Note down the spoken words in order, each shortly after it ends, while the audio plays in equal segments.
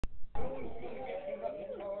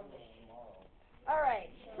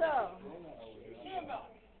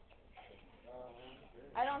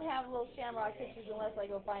I don't have little shamrock pictures unless I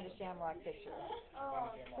go find a shamrock picture.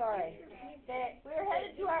 Sorry. Okay, we're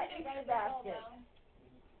headed to our Easter basket.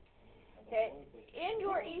 Okay, in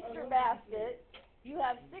your Easter basket, you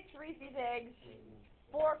have 6 Reese's eggs,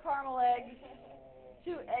 4 caramel eggs,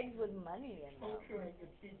 2 eggs with money in them.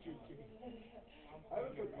 I have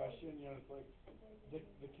a quick question. You know, it's like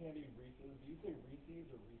the candied Reese's. Do you say Reese's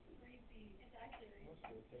or Reese's? Reese's. It's actually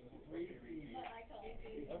Reese's. Reese's. But I call it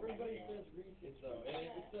Reese's. Everybody says Reese's though.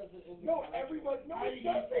 It says it in the No, everybody. No, it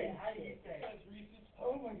doesn't. How do you say? It says Reese's.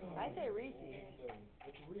 Oh my God. I say Reese's.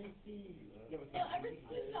 It's Reese's. No, ever since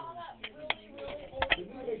we saw that really old.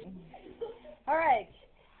 Alright,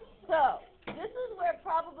 so, this is where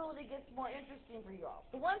probability gets more interesting for you all.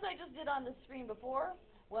 The ones I just did on the screen before,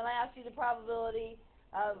 when I asked you the probability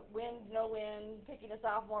of win, no win, picking a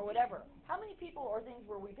sophomore, whatever, how many people or things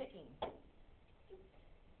were we picking?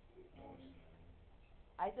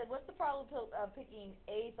 I said, what's the probability of picking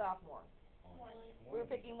a sophomore? We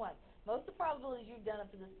were picking 1. Most of the probabilities you've done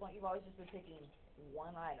up to this point, you've always just been picking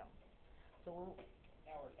 1 item. So,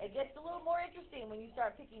 it gets a little more interesting when you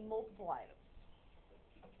start picking multiple items.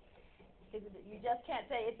 Because you just can't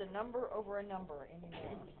say it's a number over a number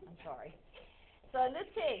anymore. I'm sorry. So in this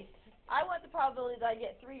case, I want the probability that I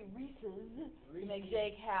get 3 Reese's to make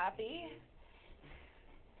Jake happy.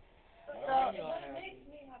 So It makes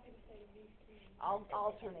me happy to say Reese's. I'll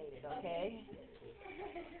alternate it, okay?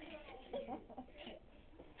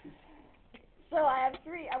 So I have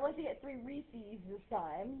 3. I want to get 3 Reese's this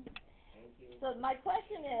time. So my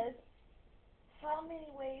question is, how many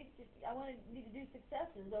ways I need to do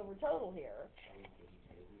successes over total here.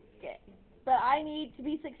 Okay. But I need to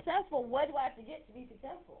be successful. What do I have to get to be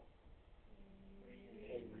successful?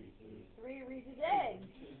 3 Reese's eggs.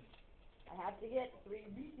 I have to get 3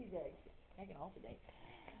 Reese's eggs. I can alternate.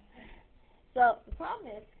 So the problem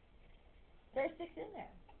is, there's 6 in there.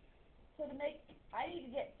 So I need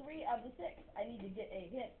to get 3 of the 6. I need to get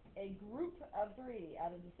a group of 3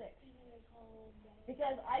 out of the 6.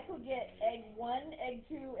 Because I could get egg 1, egg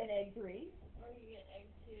 2, and egg 3. Or you get egg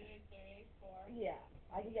 2, egg 3, egg 4. Yeah,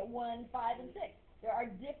 I could get 1, 5, and 6. There are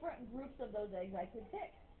different groups of those eggs I could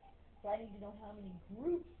pick. So I need to know how many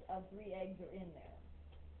groups of 3 eggs are in there.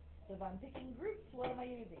 So if I'm picking groups, what am I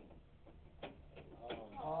using?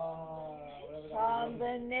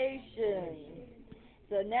 Combination.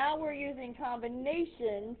 So now we're using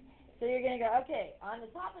combinations. So you're going to go, okay, on the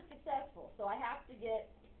top is successful. So I have to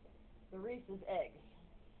get the Reese's eggs.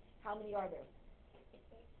 How many are there?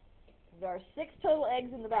 There are 6 total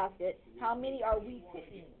eggs in the basket. How many are we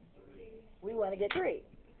picking? We want to get 3.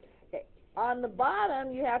 Okay. On the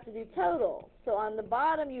bottom, you have to do total. So on the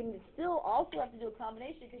bottom, you still also have to do a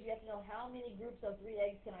combination because you have to know how many groups of 3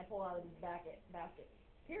 eggs can I pull out of this basket,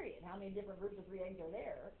 period. How many different groups of 3 eggs are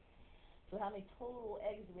there? So how many total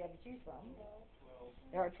eggs do we have to choose from?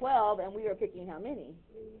 12. There are 12, and we are picking how many?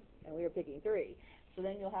 And we are picking 3. So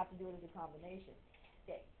then you'll have to do it as a combination.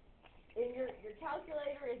 Okay. And your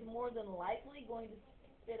calculator is more than likely going to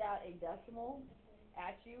spit out a decimal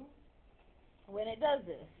at you when it does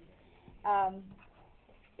this.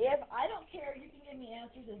 If I don't care, you can give me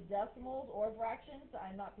answers as decimals or fractions.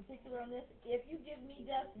 I'm not particular on this. If you give me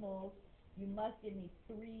decimals, you must give me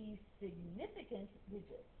 3 significant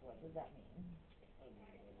digits. What does that mean?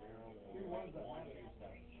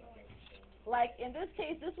 Like in this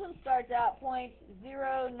case, this one starts out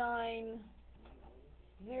 .090.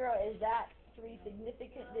 Is that 3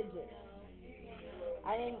 significant digits?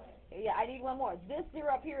 I need one more. This 0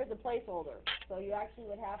 up here is a placeholder, so you actually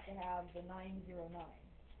would have to have the 909.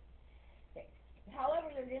 Okay. However,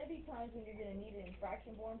 there are going to be times when you're going to need it in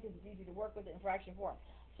fraction form because it's easy to work with it in fraction form.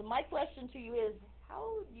 So my question to you is,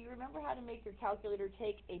 do you remember how to make your calculator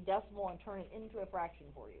take a decimal and turn it into a fraction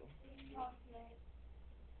for you?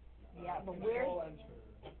 Yeah, but where's...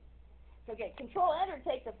 Okay, Control-Enter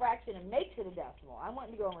takes a fraction and makes it a decimal. I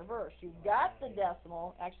want to go in reverse. You've got the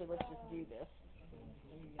decimal. Actually, let's just do this.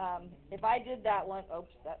 If I did that one...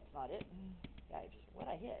 Oops, that's not it. Guys, what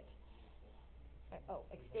I hit? Oh,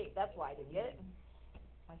 escape. That's why I didn't get it.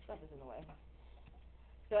 My stuff is in the way.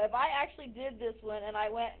 So if I actually did this one and I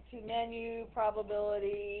went to menu,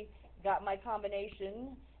 probability, got my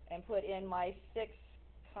combination, and put in my 6,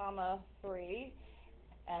 3,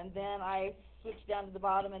 and then I switched down to the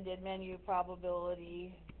bottom and did menu,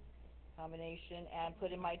 probability, combination, and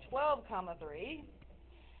put in my 12, 3,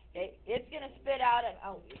 okay, it's going to spit out at,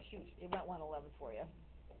 oh, shoot, it went 111 for you.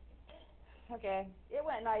 Okay, it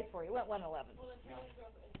went nice for you. It went 111.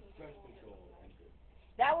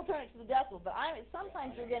 That will turn it to the decimal, but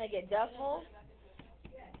sometimes you're going to get decimals.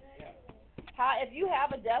 If you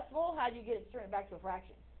have a decimal, how do you get it to turn it back to a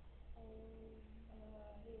fraction?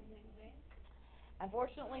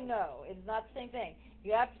 Unfortunately, no. It's not the same thing.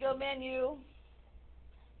 You have to go menu.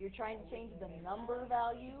 You're trying to change the number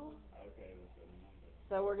value. Okay, let's go to number.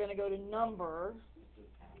 So we're going to go to number.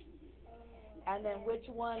 And then which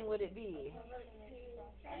one would it be?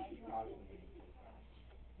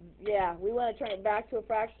 Yeah, we want to turn it back to a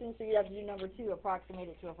fraction, so you have to do number 2, approximate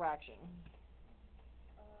it to a fraction.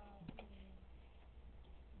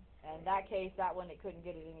 And in that case, that one, it couldn't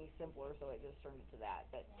get it any simpler, so it just turned it to that.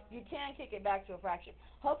 But you can kick it back to a fraction.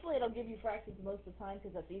 Hopefully it'll give you fractions most of the time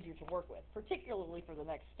because that's easier to work with, particularly for the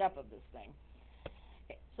next step of this thing.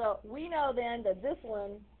 Okay, so we know then that this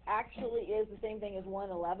one actually is the same thing as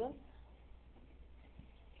 1/11.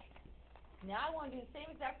 Now I want to do the same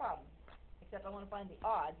exact problem, except I want to find the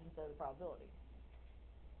odds instead of the probability.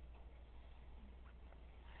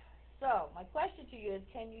 So, my question to you is,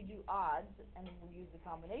 can you do odds, and then we'll use the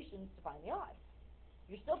combinations to find the odds.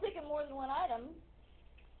 You're still picking more than one item,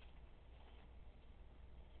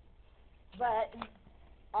 but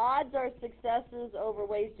odds are successes over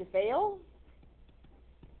ways to fail.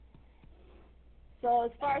 So,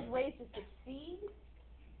 as far as ways to succeed,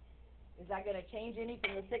 is that going to change any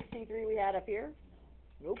from the 6C3 we had up here?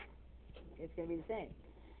 Nope. It's going to be the same.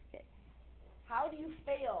 Okay. How do you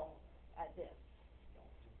fail at this?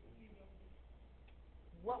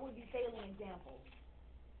 What would be failing examples?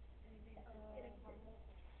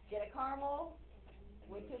 Get a caramel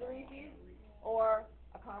with 2 of the Reese's, or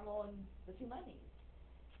a caramel and the 2 monies.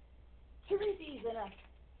 2 Reese's and a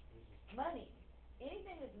money.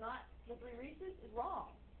 Anything that's not the 3 Reese's is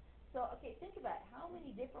wrong. So, okay, think about it. How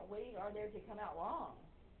many different ways are there to come out wrong?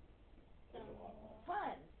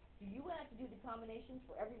 Tons. Do you have to do the combinations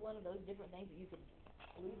for every one of those different things that you could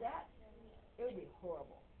lose at? It would be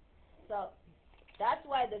horrible. So, that's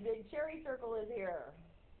why the big cherry circle is here.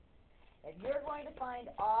 If you're going to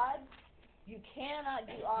find odds, you cannot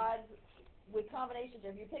do odds with combinations.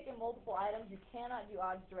 If you're picking multiple items, you cannot do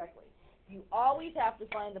odds directly. You always have to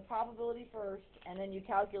find the probability first, and then you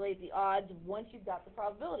calculate the odds once you've got the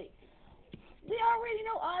probability. We already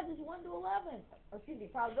know odds is 1 to 11. Or excuse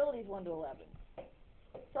me, probability is 1 to 11.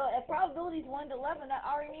 So if probability is 1 to 11, that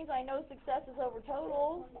already means I know successes over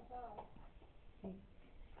total.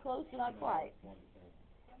 Close, but not quite.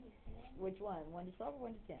 Which one? 1 to 12 or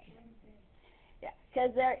 1 to 10? Yeah,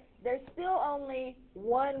 because there's still only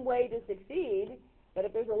one way to succeed, but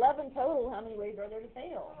if there's 11 total, how many ways are there to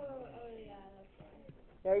fail? Oh, yeah, that's right.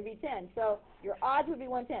 There would be 10. So your odds would be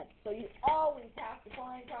 1/10. So you always have to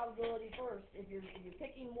find probability first. If you're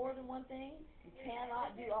picking more than one thing, you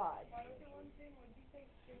cannot do odds.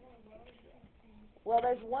 Well,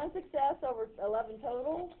 there's 1 success over 11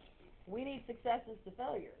 total. We need successes to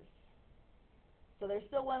failures. So there's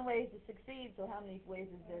still 1 way to succeed, so how many ways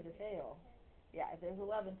is there to fail? Yeah, if there's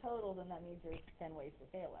 11 total, then that means there's 10 ways to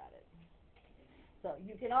fail at it. So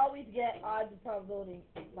you can always get odds and probability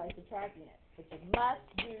by subtracting it, but you must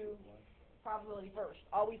do probability first.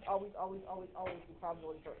 Always, always, always, always, always do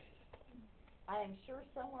probability first. I am sure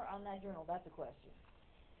somewhere on that journal that's a question.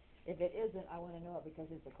 If it isn't, I want to know it because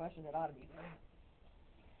it's a question that ought to be there.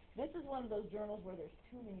 This is one of those journals where there's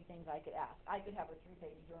too many things I could ask. I could have a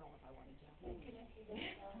 3-page journal if I wanted to.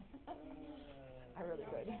 I really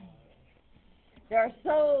could. There are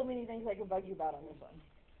so many things I could bug you about on this one.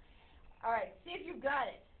 All right, see if you've got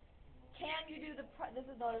it. Can you do this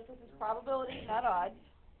is probability, not odds.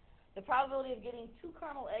 The probability of getting 2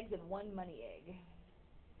 caramel eggs and 1 money egg.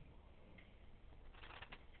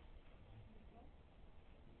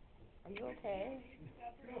 Are you okay?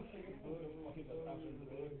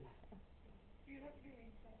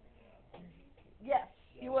 Yes,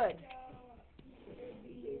 you would.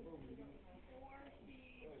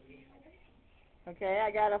 Okay,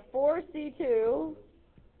 I got a 4C2.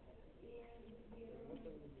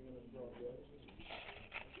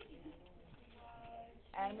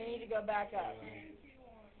 And we need to go back up.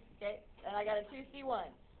 Okay, and I got a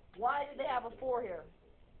 2C1. Why did they have a 4 here?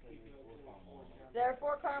 There are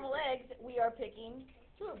 4 caramel eggs. We are picking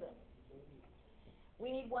 2 of them.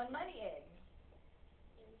 We need 1 money egg.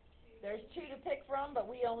 There's 2 to pick from, but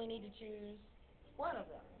we only need to choose 1 of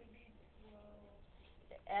them.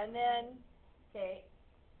 And then, okay,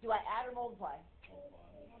 do I add or multiply?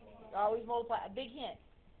 Always multiply. A big hint.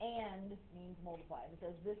 And means multiply. If it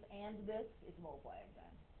says this and this, it's multiply every time.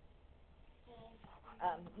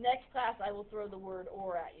 Next class, I will throw the word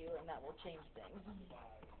or at you, and that will change things.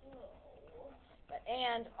 But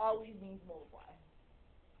and always means multiply.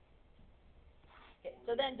 Okay,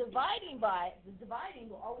 so then dividing by, the dividing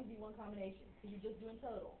will always be 1 combination, because you're just doing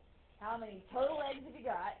total. How many total eggs have you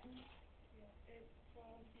got?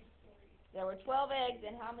 There were 12 eggs,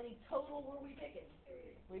 and how many total were we picking?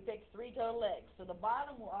 We picked 3 total eggs. So the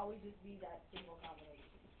bottom will always just be that single combination.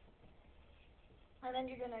 And then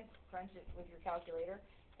you're going to crunch it with your calculator.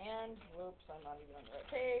 And, whoops, I'm not even on the right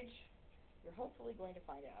page. You're hopefully going to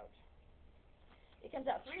find out. It comes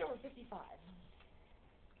out 3 over 55.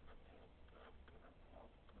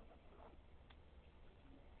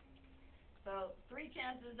 So 3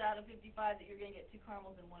 chances out of 55 that you're going to get 2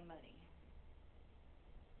 caramels and 1 money.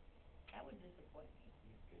 That would disappoint me.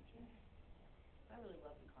 I really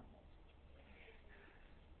love the caramels.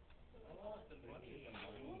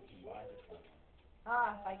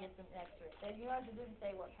 If I get some extra. And you notice it didn't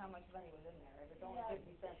say how much money was in there. If it's only 50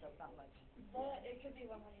 cents, that's not much. But it could be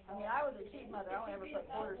 $100. I mean, I was a cheap mother. I only ever put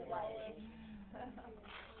quarters in my eggs. I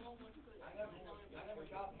never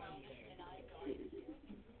got money.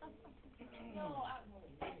 No,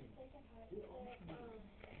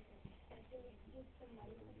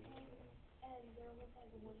 and there was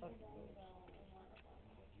like $100 bill in one of them.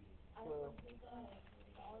 I don't think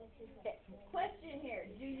all the kids. Okay, question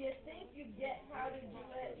here. Do you think you get how to do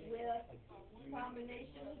it with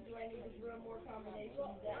combinations? Do I need to draw more combinations?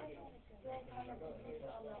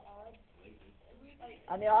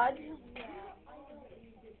 On the odds?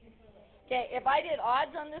 Okay, if I did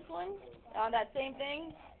odds on this one, on that same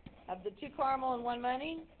thing, of the 2 caramel and 1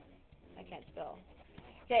 money, I can't spell.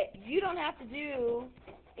 Okay, you don't have to do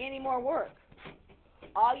any more work.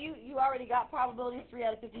 All you already got probabilities 3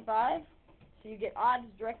 out of 55, so you get odds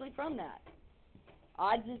directly from that.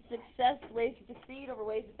 Odds is success, ways to succeed over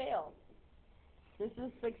ways to fail. This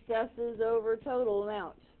is successes over total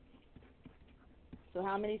amount. So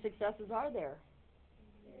how many successes are there?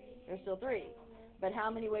 There's still 3. But how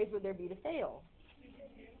many ways would there be to fail?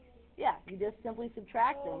 Yeah, you just simply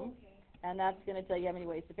subtract them, and that's going to tell you how many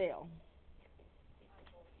ways to fail.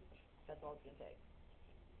 That's all it's going to take.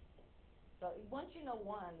 So once you know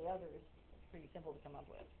one, the other is pretty simple to come up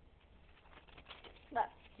with. But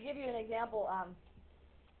to give you an example,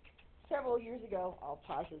 several years ago, I'll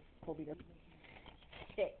pause this whole video.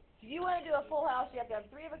 Okay, if you want to do a full house, you have to have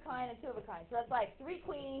 3 of a kind and 2 of a kind. So that's like 3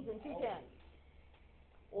 queens and 2 tens.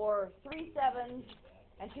 Or 3 sevens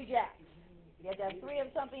and 2 jacks. You have to have 3 of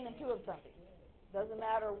something and 2 of something. Doesn't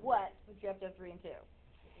matter what, but you have to have 3 and 2.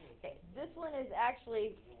 Okay, this one is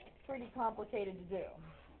actually pretty complicated to do.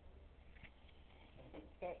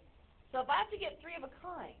 Okay, so if I have to get 3 of a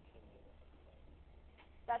kind,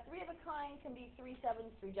 that 3 of a kind can be 3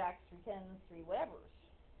 sevens, 3 jacks, 3 tens, 3 whatevers.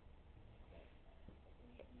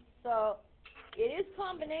 So it is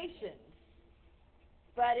combinations,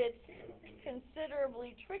 but it's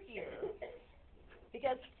considerably trickier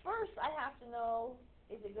because first I have to know,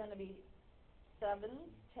 is it going to be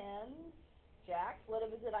sevens, tens, jacks? What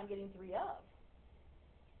is it I'm getting 3 of?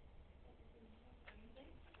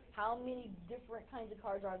 How many different kinds of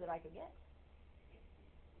cards are that I could get?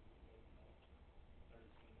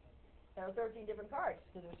 There are 13 different cards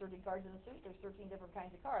because there's 13 cards in the suit. There's 13 different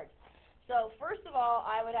kinds of cards. So first of all,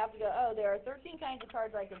 I would have to go, oh, there are 13 kinds of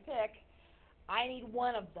cards I can pick. I need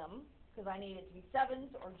one of them because I need it to be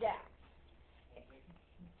sevens or jacks.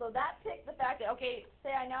 So that picks the fact that, okay,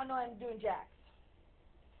 say I now know I'm doing jacks.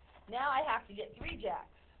 Now I have to get 3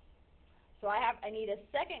 jacks. So I need a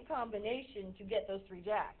second combination to get those 3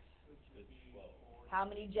 jacks. How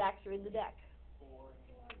many jacks are in the deck?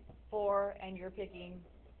 4, and you're picking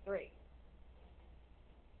 3.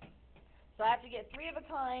 So I have to get 3 of a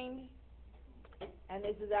kind, and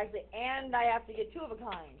this is actually, and I have to get 2 of a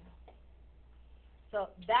kind. So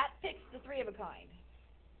that picks the 3 of a kind.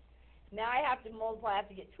 Now I have to multiply, I have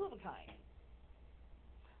to get 2 of a kind.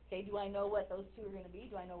 Okay, do I know what those 2 are going to be?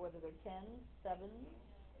 Do I know whether they're tens, sevens,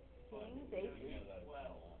 kings, aces?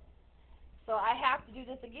 So I have to do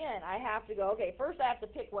this again. I have to go, okay, first I have to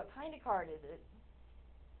pick what kind of card is it.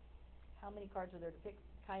 How many cards are there to pick?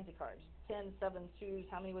 Kinds of cards. 10, 7, 2s,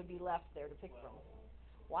 how many would be left there to pick from?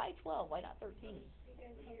 Why 12? Why not 13?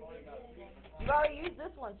 You've already used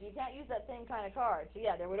this one, so you can't use that same kind of card. So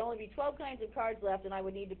yeah, there would only be 12 kinds of cards left, and I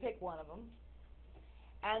would need to pick one of them.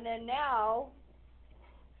 And then now,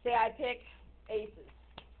 say I pick aces.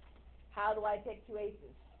 How do I pick 2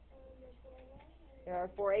 aces? There are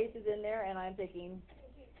 4 aces in there, and I'm picking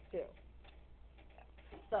 2.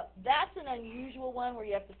 So that's an unusual one where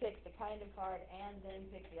you have to pick the kind of card and then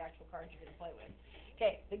pick the actual cards you're going to play with.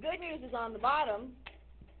 Okay, the good news is on the bottom,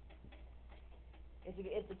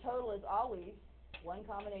 it's the total is always one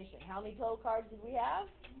combination. How many total cards did we have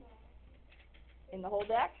in the whole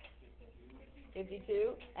deck?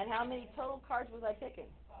 52. And how many total cards was I picking?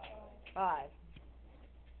 5.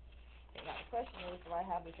 Okay, now the question is, do I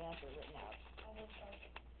have this answer written out?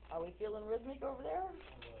 Are we feeling rhythmic over there?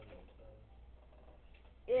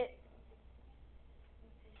 it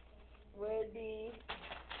would be,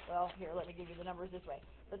 well, here, let me give you the numbers this way.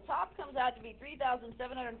 The top comes out to be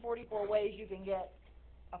 3,744 ways you can get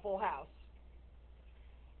a full house.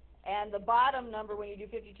 And the bottom number when you do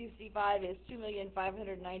 52C5 is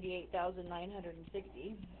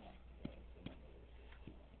 2,598,960.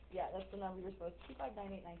 Yeah, that's the number you're supposed to,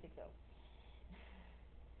 2598960.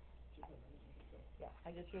 Yeah,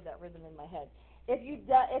 I just heard that rhythm in my head. If you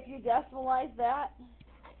decimalize that,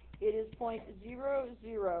 it is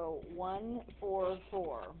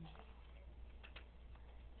 0.00144.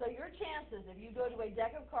 So your chances, if you go to a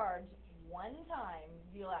deck of cards one time,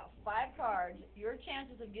 deal out 5 cards, your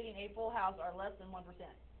chances of getting a full house are less than 1%.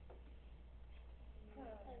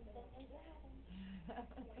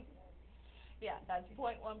 Yeah, that's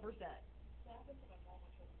 0.1%.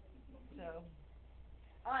 So,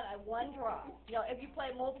 on a one draw. You know, if you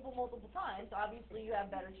play multiple times, obviously you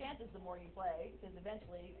have better chances the more you play, because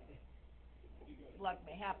eventually luck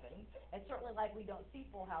may happen. It's certainly likely we don't see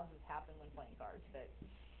full houses happen when playing cards, but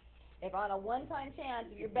if on a one-time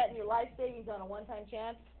chance, if you're betting your life savings on a one-time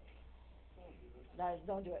chance,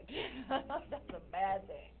 don't do it. That's a bad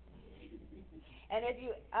thing. And if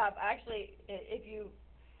you, if you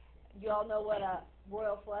all know what a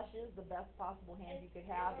royal flush is, the best possible hand you could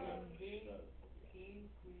have King,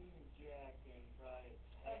 queen, jack, and try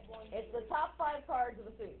it's the top 5 cards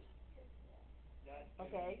of a suit. That's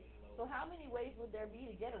Okay, so how many ways would there be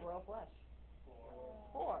to get a royal flush?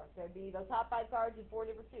 4. 4. There'd be the top 5 cards in 4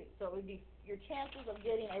 different suits. So it would be, your chances of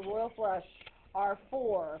getting a royal flush are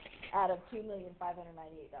 4 out of 2,598,960.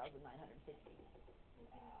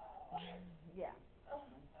 Yeah.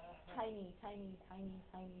 Tiny chance.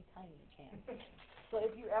 So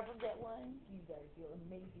if you ever get one, you better feel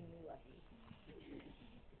amazingly lucky.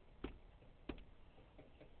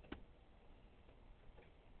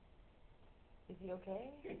 Is he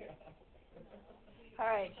okay? All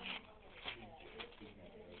right.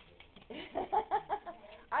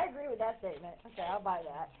 I agree with that statement. Okay, I'll buy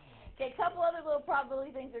that. Okay, a couple other little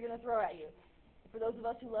probability things they're going to throw at you. For those of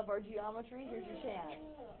us who love our geometry, here's your chance.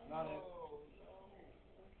 Not it.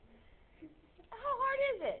 How hard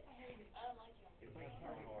is it?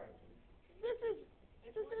 This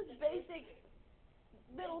is basic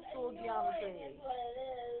middle school geometry.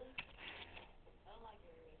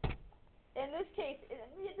 In this case,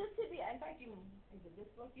 this could be, in fact, this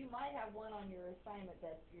book, you might have one on your assignment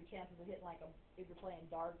that your chances of hitting, like, if you're playing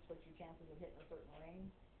darts, what's your chances of hitting a certain ring.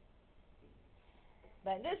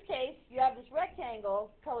 But in this case, you have this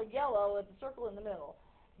rectangle colored yellow with a circle in the middle.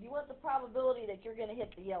 You want the probability that you're going to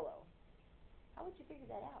hit the yellow. How would you figure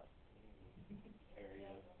that out?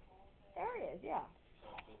 Areas, yeah.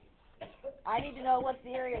 I need to know what's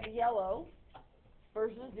the area of the yellow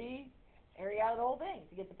versus the area of the whole thing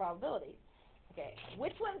to get the probability. Okay,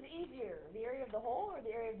 which one's easier, the area of the hole or the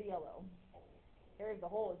area of the yellow? The area of the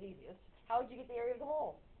hole is easiest. How would you get the area of the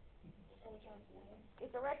hole?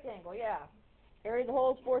 It's a rectangle, yeah. Area of the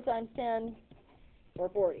hole is 4 times 10, or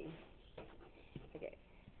 40. Okay,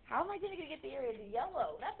 how am I going to get the area of the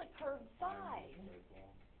yellow? That's a curved side.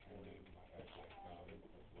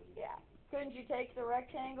 Yeah, couldn't you take the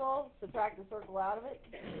rectangle, subtract the circle out of it?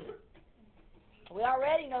 We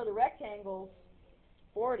already know the rectangle's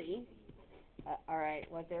 40. All right,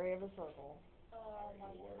 what's the area of the circle?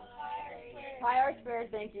 Pi r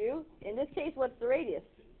squared, thank you. In this case, what's the radius?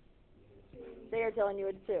 They are telling you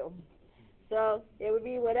it's 2. So it would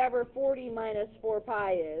be whatever 40 minus 4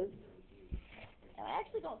 pi is. And I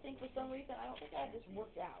actually don't think, for some reason, I don't think I have this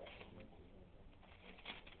worked out.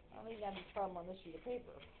 I don't even have this problem on this sheet of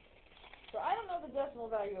paper. So I don't know the decimal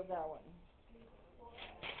value of that one.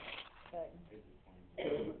 But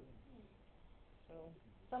so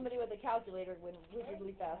somebody with a calculator with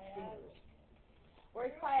wizardly fast fingers.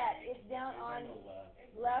 Where's pi at? It's down on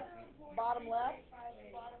left, bottom left.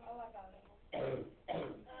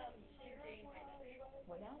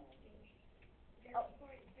 What now?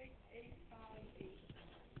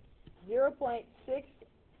 0.685.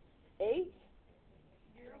 0.6858.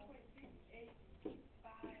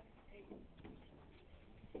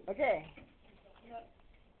 Okay.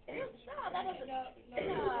 No, that doesn't. No.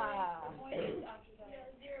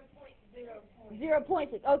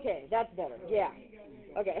 0.6. Okay, that's better. Yeah.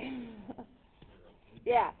 Okay.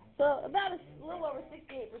 Yeah. So about a little over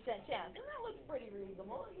 68% chance, and that looks pretty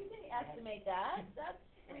reasonable. You can estimate that. That's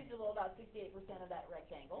reasonable. About 68% of that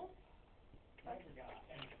rectangle.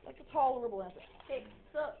 That's a tolerable answer. Okay,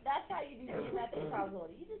 so that's how you do geometric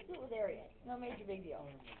probability. You just do it with area. No major big deal.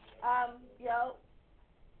 You know,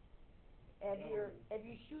 if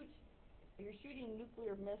you're shooting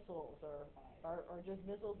nuclear missiles or just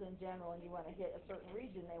missiles in general and you want to hit a certain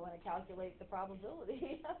region, they want to calculate the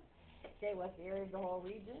probability. Okay, what's the area of the whole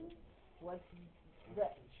region? What's the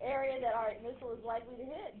area that our missile is likely to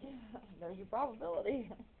hit? There's your probability.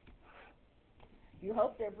 You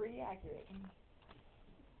hope they're pretty accurate.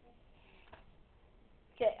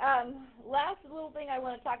 Okay, last little thing I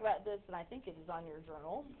want to talk about this, and I think it is on your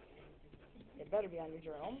journal. It better be on your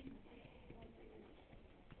journal.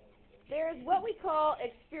 There's what we call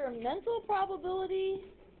experimental probability,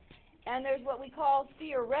 and there's what we call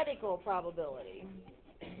theoretical probability.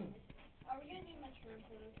 Are we gonna do much room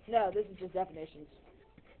for this? No, this is just definitions.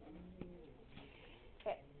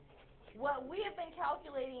 Okay. What we have been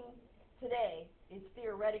calculating today is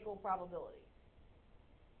theoretical probability.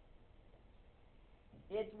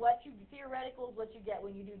 Theoretical is what you get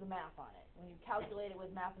when you do the math on it, when you calculate it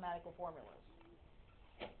with mathematical formulas.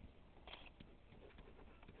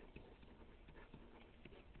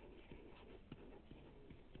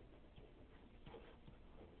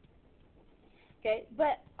 Okay,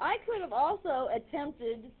 but I could have also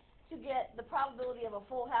attempted to get the probability of a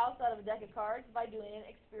full house out of a deck of cards by doing it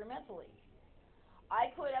experimentally.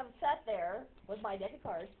 I could have sat there with my deck of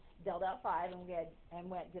cards, dealt out 5, and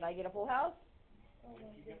went, did I get a full house?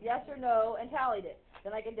 Yes or no, and tallied it.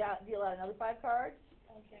 Then I can deal out another 5 cards.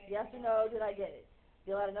 Okay. Yes or no, did I get it?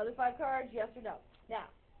 Deal out another 5 cards, yes or no. Now,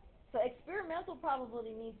 so experimental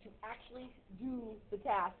probability means to actually do the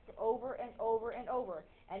task over and over and over.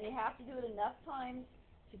 And you have to do it enough times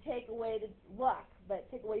to take away the luck, but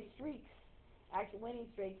take away streaks, actual winning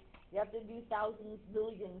streaks. You have to do thousands,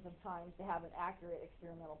 billions of times to have an accurate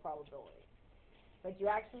experimental probability. But you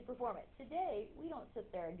actually perform it. Today, we don't sit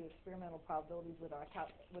there and do experimental probabilities with our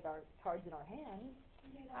cards in our hands.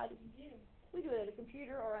 How do we do? We do it at a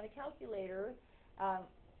computer or on a calculator. I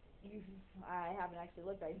haven't actually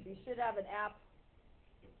looked at it. You should have an app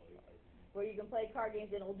where you can play card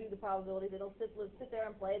games and it'll do the probabilities. It'll sit there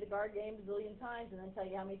and play the card games a zillion times and then tell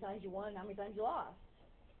you how many times you won and how many times you lost.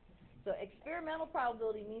 So experimental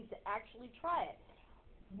probability means to actually try it.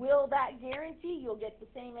 Will that guarantee you'll get the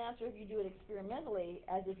same answer if you do it experimentally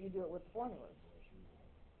as if you do it with formulas?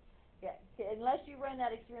 Yeah, unless you run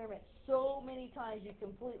that experiment so many times you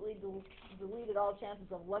completely deleted all chances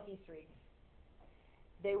of lucky streaks,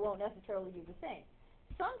 they won't necessarily do the same.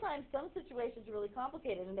 Sometimes some situations are really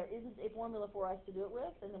complicated and there isn't a formula for us to do it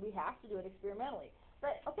with, and then we have to do it experimentally.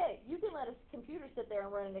 But, okay, you can let a computer sit there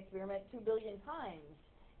and run an experiment 2 billion times,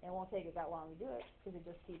 and it won't take it that long to do it, because it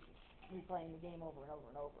just keeps replaying the game over and over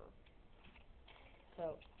and over.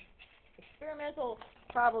 So, experimental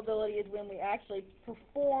probability is when we actually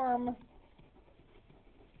perform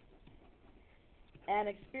an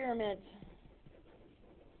experiment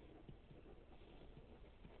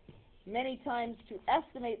many times to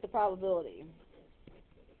estimate the probability.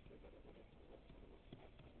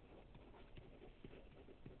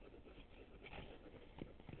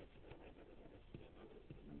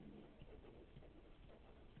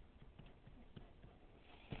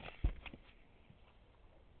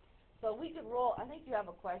 So we could roll, I think you have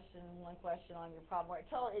one question on your problem where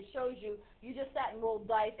it shows you just sat and rolled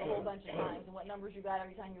dice a whole bunch of times and what numbers you got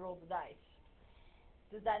every time you rolled the dice.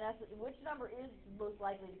 Does that which number is most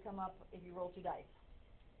likely to come up if you roll 2 dice?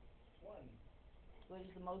 1. Which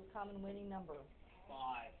is the most common winning number? 5.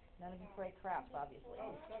 None of you play craps, obviously.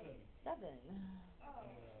 Oh, 7. 7.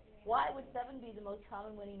 Why would 7 be the most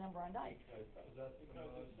common winning number on dice? Because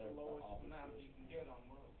it's the lowest Amount you can get on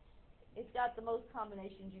roll. It's got the most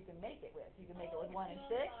combinations you can make it with. You can make it with 1 and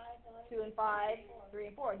 6, 2 and 5,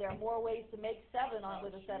 3 and 4. There are more ways to make 7 on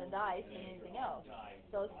with a set of dice than anything else.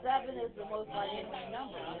 So 7 is the most likely winning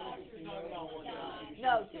number.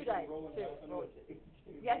 No, 2 dice. 2.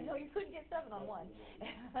 Yeah, no, you couldn't get 7 on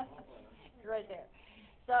 1. Right there.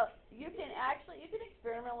 So you can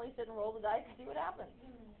experimentally sit and roll the dice and see what happens.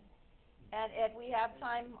 And if we have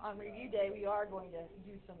time on review day, we are going to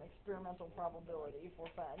do some experimental probability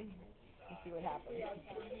for fun and see what happens.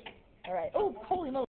 All right. Oh, holy moly.